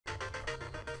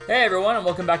Hey everyone, and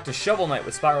welcome back to Shovel Knight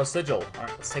with SpiralSigil. Alright,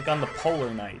 let's take on the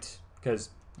Polar Knight. Because,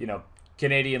 you know,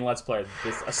 Canadian Let's Player.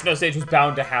 A snow stage was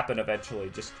bound to happen eventually.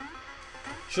 Just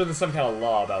sure there's some kind of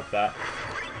law about that.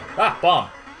 Ah, bomb.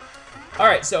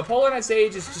 Alright, so Polar Knight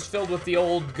stage is just filled with the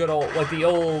old, good old, like the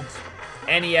old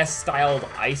NES-styled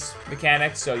ice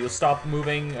mechanics. So you'll stop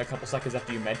moving a couple seconds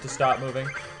after you meant to stop moving.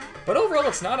 But overall,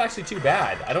 it's not actually too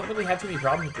bad. I don't really have too many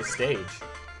problems with this stage.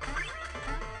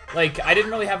 Like, I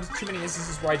didn't really have too many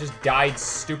instances where I just died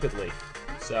stupidly.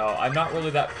 So, I'm not really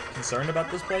that concerned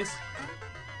about this place.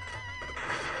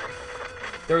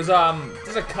 There's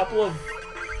a couple of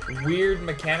weird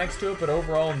mechanics to it, but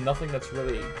overall, nothing that's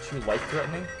really too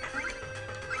life-threatening.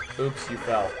 Oops, you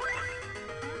fell.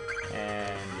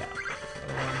 And, yeah.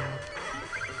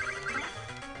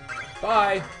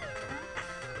 Bye!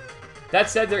 That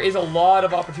said, there is a lot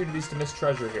of opportunities to miss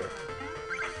treasure here.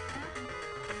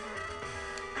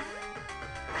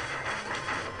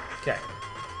 Okay.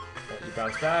 Let you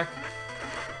bounce back.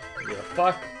 Give it a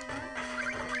fuck.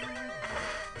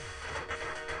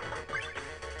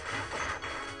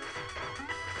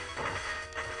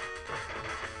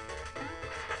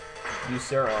 You,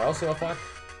 sir, are also a fuck.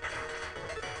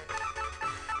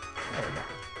 There we go.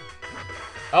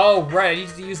 Oh, right. I need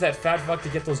to use that fat fuck to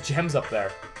get those gems up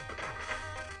there.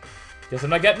 Guess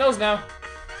I'm not getting those now.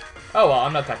 Oh, well,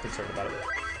 I'm not that concerned about it.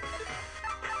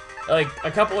 Like,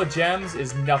 a couple of gems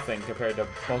is nothing compared to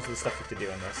most of the stuff you have to do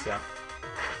in this, so.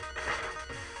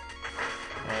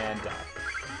 And die.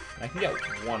 I can get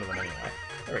one of them anyway.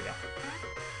 There we go.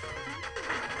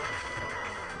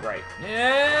 Right.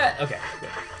 Yeah. Okay, good.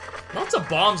 Lots of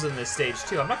bombs in this stage,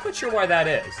 too. I'm not quite sure why that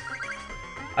is.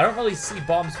 I don't really see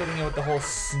bombs fitting in with the whole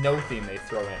snow theme they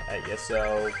throw in at you,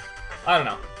 so. I don't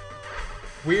know.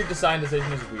 Weird design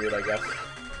decision is weird, I guess.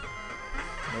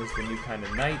 There's the new kind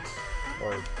of knight.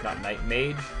 Or, not knight,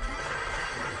 mage.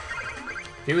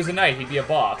 If he was a knight, he'd be a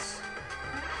boss.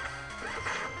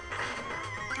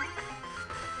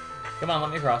 Come on,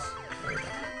 let me cross. There we go.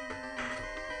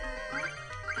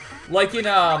 Like in,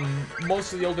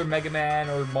 most of the older Mega Man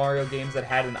or Mario games that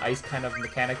had an ice kind of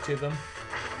mechanic to them,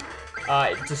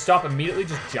 to stop immediately,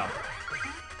 just jump.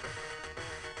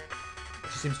 It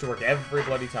just seems to work every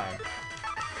bloody time.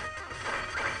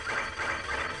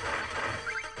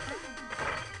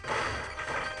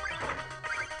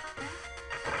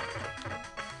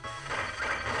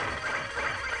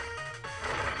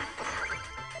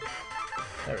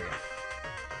 There we go.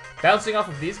 Bouncing off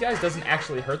of these guys doesn't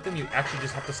actually hurt them. You actually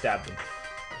just have to stab them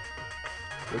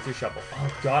with your shovel.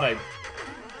 Oh god,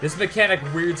 this mechanic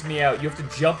weirds me out. You have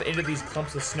to jump into these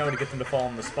clumps of snow to get them to fall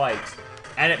on the spikes,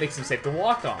 and it makes them safe to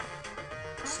walk on.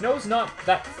 Snow's not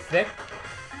that thick,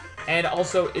 and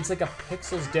also it's like a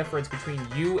pixel's difference between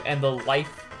you and the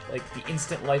life, like the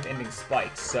instant life-ending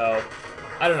spikes. So,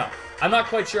 I don't know. I'm not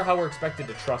quite sure how we're expected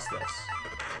to trust this.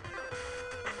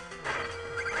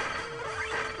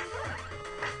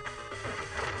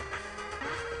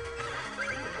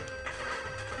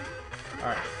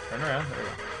 Alright, turn around. There we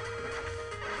go.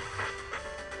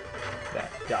 There,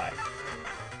 die.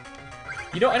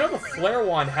 You know, I know the flare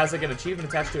wand has like an achievement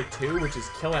attached to it too, which is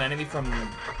kill an enemy from,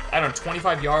 I don't know,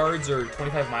 25 yards or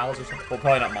 25 miles or something. Well,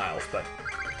 probably not miles, but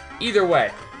either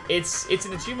way, it's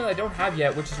an achievement I don't have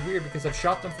yet, which is weird because I've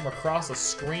shot them from across a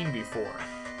screen before,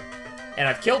 and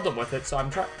I've killed them with it. So I'm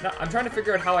trying to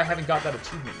figure out how I haven't got that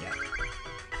achievement yet.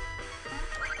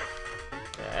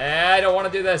 I don't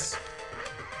want to do this.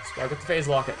 So I got the phase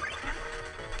locket.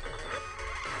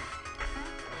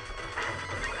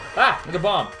 Ah! Another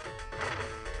bomb.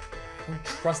 I don't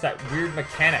trust that weird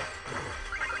mechanic.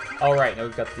 Alright, now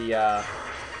we've got the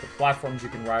platforms you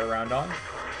can ride around on.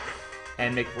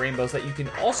 And make rainbows that you can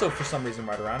also, for some reason,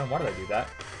 ride around on. Why did I do that?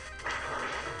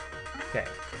 Okay.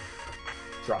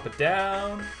 Drop it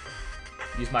down.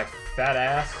 Use my fat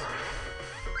ass.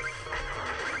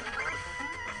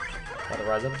 Gotta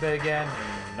rise up a bit again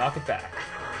and knock it back.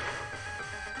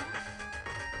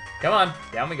 Come on,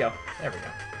 down we go. There we go.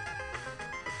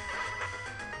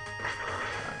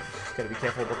 Just gotta be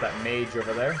careful about that mage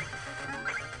over there.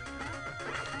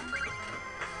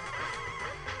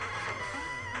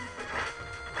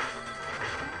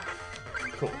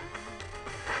 Cool.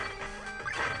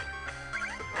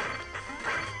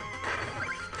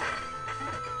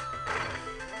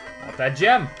 Want that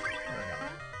gem. There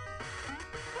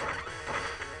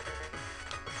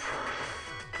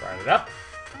we go. Ride it up.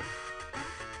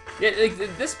 Yeah,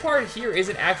 like, this part here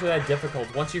isn't actually that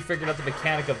difficult once you figured out the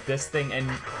mechanic of this thing, and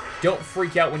don't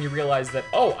freak out when you realize that,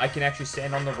 oh, I can actually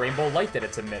stand on the rainbow light that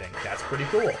it's emitting. That's pretty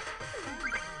cool.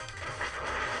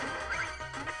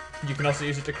 You can also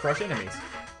use it to crush enemies.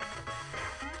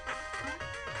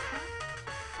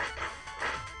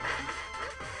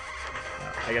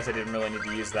 I guess I didn't really need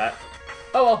to use that.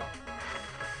 Oh well.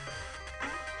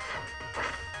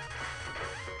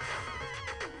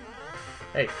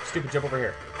 Hey, stupid, jump over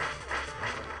here.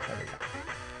 There we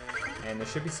go. And there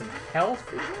should be some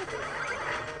health.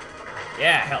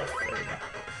 Yeah, health. There we go.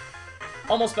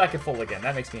 Almost back at full again.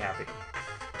 That makes me happy.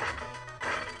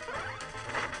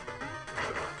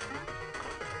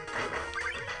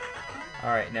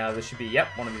 Alright, now this should be, yep,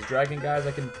 one of these dragon guys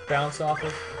I can bounce off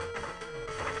of.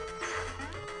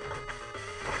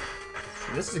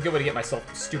 This is a good way to get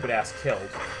myself stupid ass killed.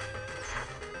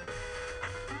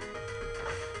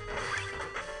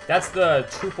 That's the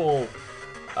triple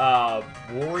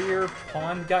warrior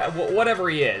pawn guy, whatever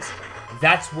he is.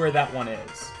 That's where that one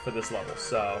is for this level.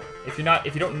 So if you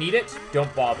don't need it,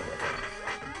 don't bother with it.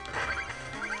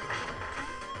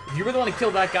 If you really want to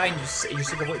kill that guy and you're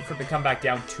sick of waiting for him to come back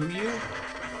down to you,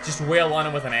 just wail on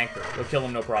him with an anchor. You'll kill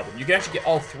him no problem. You can actually get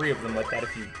all three of them like that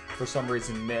if you, for some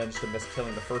reason, managed to miss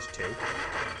killing the first two.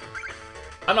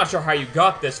 I'm not sure how you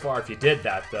got this far if you did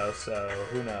that, though, so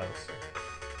who knows.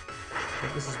 I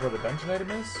think this is where the dungeon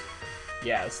item is?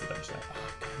 Yeah, this is the dungeon item. Oh,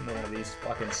 God, another one of these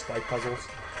fucking spike puzzles.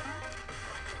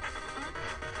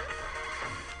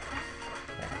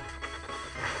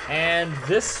 And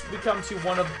this becomes to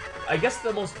one of, I guess,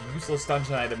 the most useless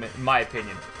dungeon item, in my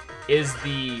opinion, is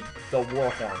the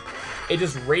war horn. It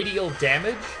does radial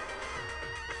damage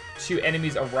to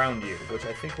enemies around you, which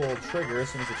I think will trigger as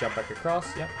soon as I jump back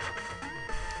across. Yep.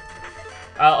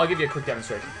 I'll give you a quick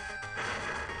demonstration.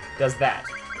 Does that.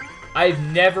 I've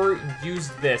never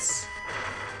used this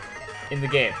in the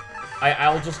game. I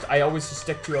always just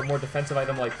stick to a more defensive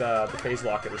item like the phase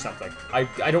locket or something.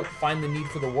 I don't find the need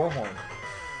for the war horn.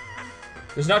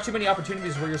 There's not too many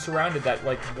opportunities where you're surrounded that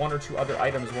like one or two other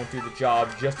items won't do the job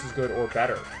just as good or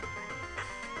better.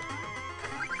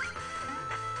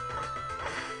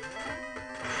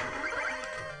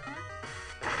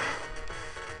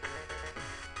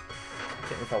 I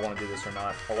can't remember if I want to do this or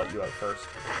not. I'll let you out first.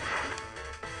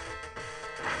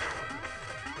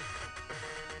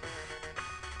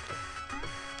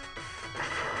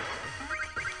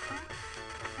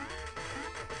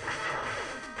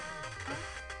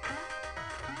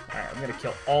 Alright, I'm gonna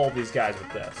kill all these guys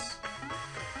with this.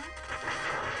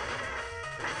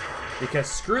 Because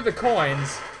screw the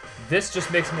coins, this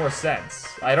just makes more sense.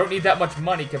 I don't need that much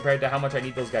money compared to how much I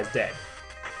need those guys dead.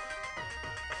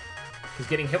 Because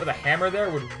getting hit with a hammer there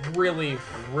would really,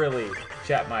 really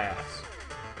chat my ass.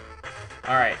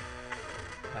 Alright.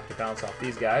 I have to bounce off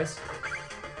these guys.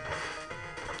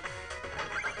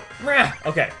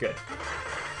 Okay, good.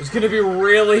 I was gonna be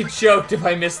really choked if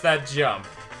I missed that jump.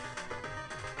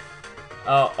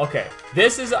 Oh, okay.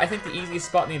 This is, I think, the easiest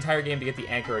spot in the entire game to get the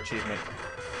anchor achievement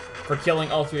for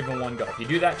killing all three of them in one go. If you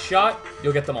do that shot,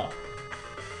 you'll get them all.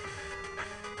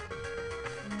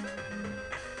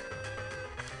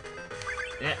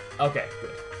 Yeah, okay, good.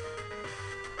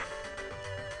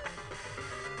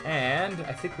 And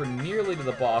I think we're nearly to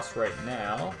the boss right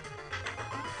now.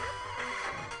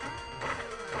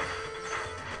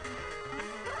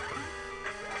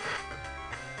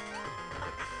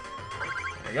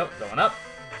 There we go, going up.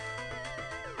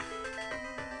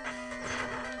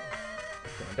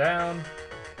 Going down.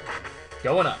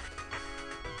 Going up.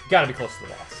 Gotta be close to the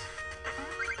boss.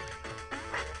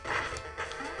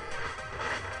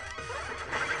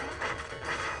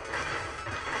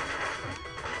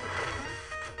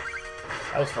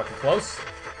 That was fucking close.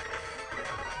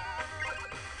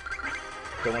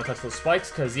 Don't want to touch those spikes,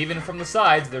 because even from the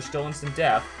sides, they're still instant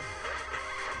death.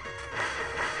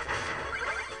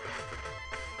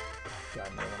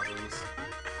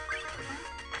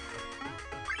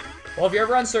 Well, if you're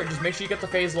ever uncertain, just make sure you get the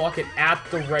phase locket at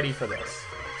the ready for this.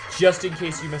 Just in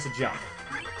case you miss a jump.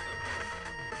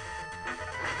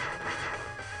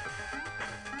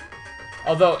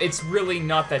 Although, it's really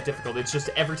not that difficult. It's just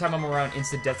every time I'm around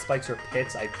instant death spikes or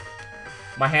pits,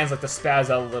 my hands like to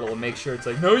spaz out a little and make sure it's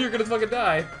like, no, you're gonna fucking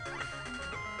die.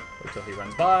 Wait till he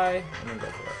runs by, and then go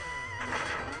for it.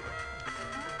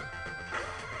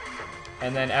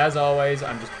 And then, as always,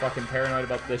 I'm just fucking paranoid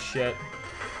about this shit.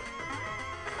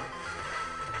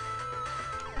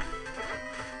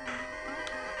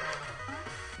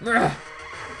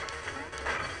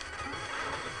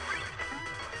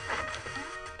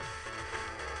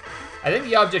 I think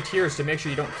the object here is to make sure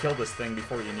you don't kill this thing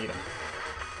before you need him.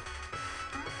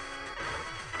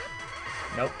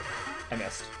 Nope. I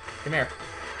missed. Come here.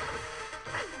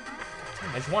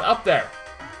 I just want up there.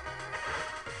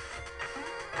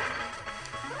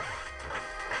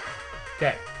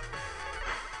 Okay.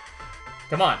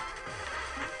 Come on.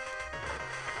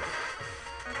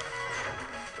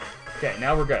 Okay,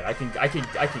 now we're good. I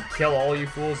can kill all you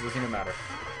fools. It doesn't even matter.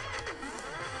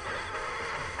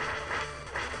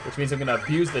 Which means I'm gonna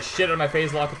abuse the shit out of my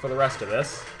phase locker for the rest of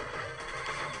this.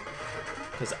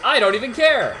 Because I don't even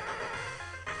care!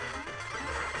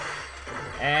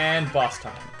 And boss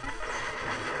time.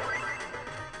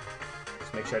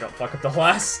 Just make sure I don't fuck up the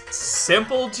last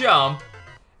simple jump,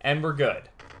 and we're good.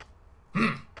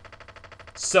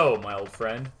 So, my old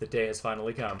friend, the day has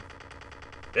finally come.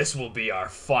 This will be our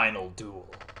final duel.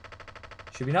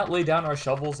 Should we not lay down our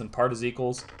shovels and part as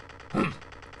equals?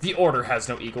 The Order has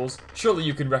no equals. Surely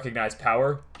you can recognize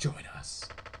power. Join us.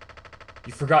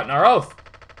 You've forgotten our oath.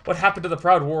 What happened to the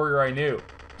proud warrior I knew?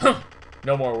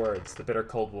 No more words. The bitter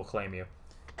cold will claim you.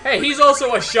 Hey, he's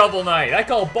also a shovel knight. I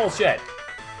call bullshit.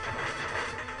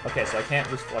 Okay, so I can't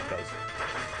reflect those.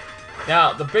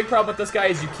 Now, the big problem with this guy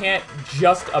is you can't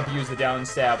just abuse the down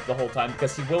stab the whole time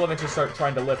because he will eventually start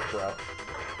trying to lift, bro.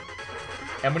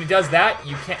 And when he does that,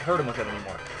 you can't hurt him with it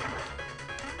anymore.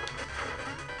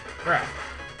 Crap.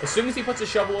 As soon as he puts a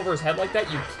shovel over his head like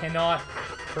that, you cannot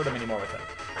hurt him anymore with it.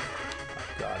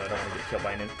 Oh god, I don't want to get killed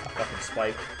by a fucking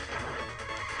spike.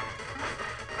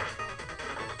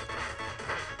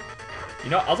 You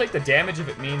know, I'll take the damage if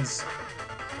it means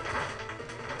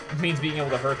being able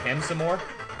to hurt him some more.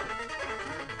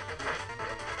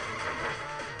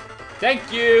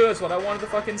 Thank you! That's what I wanted to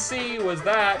fucking see, was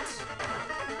that.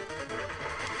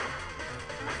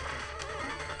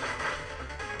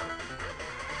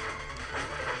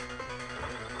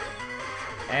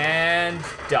 And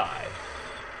die.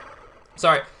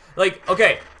 Sorry. Like,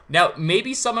 okay. Now,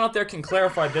 maybe someone out there can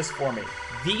clarify this for me.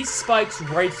 These spikes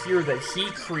right here that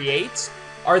he creates,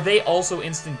 are they also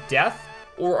instant death?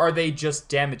 Or are they just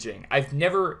damaging? I've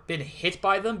never been hit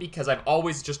by them because I've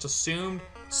always just assumed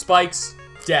spikes,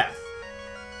 death.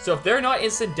 So if they're not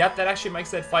instant death, that actually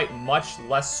makes that fight much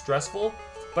less stressful.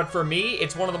 But for me,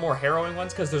 it's one of the more harrowing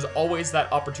ones because there's always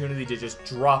that opportunity to just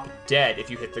drop dead if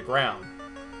you hit the ground.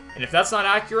 And if that's not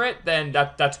accurate, then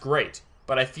that's great.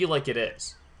 But I feel like it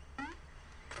is.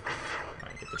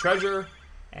 Alright, get the treasure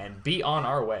and be on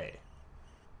our way.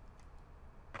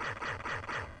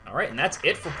 Alright, and that's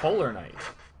it for Polar Knight.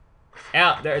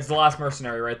 Yeah, there's the last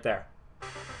mercenary right there.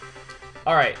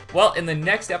 Alright, well, in the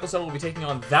next episode, we'll be taking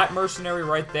on that mercenary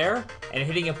right there and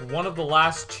hitting up one of the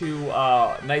last two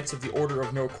Knights of the Order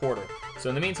of No Quarter. So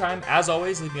in the meantime, as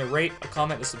always, leave me a rate, a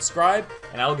comment, and a subscribe,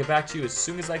 and I will get back to you as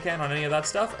soon as I can on any of that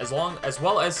stuff, as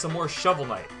well as some more Shovel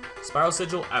Knight.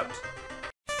 SpiralSigil out.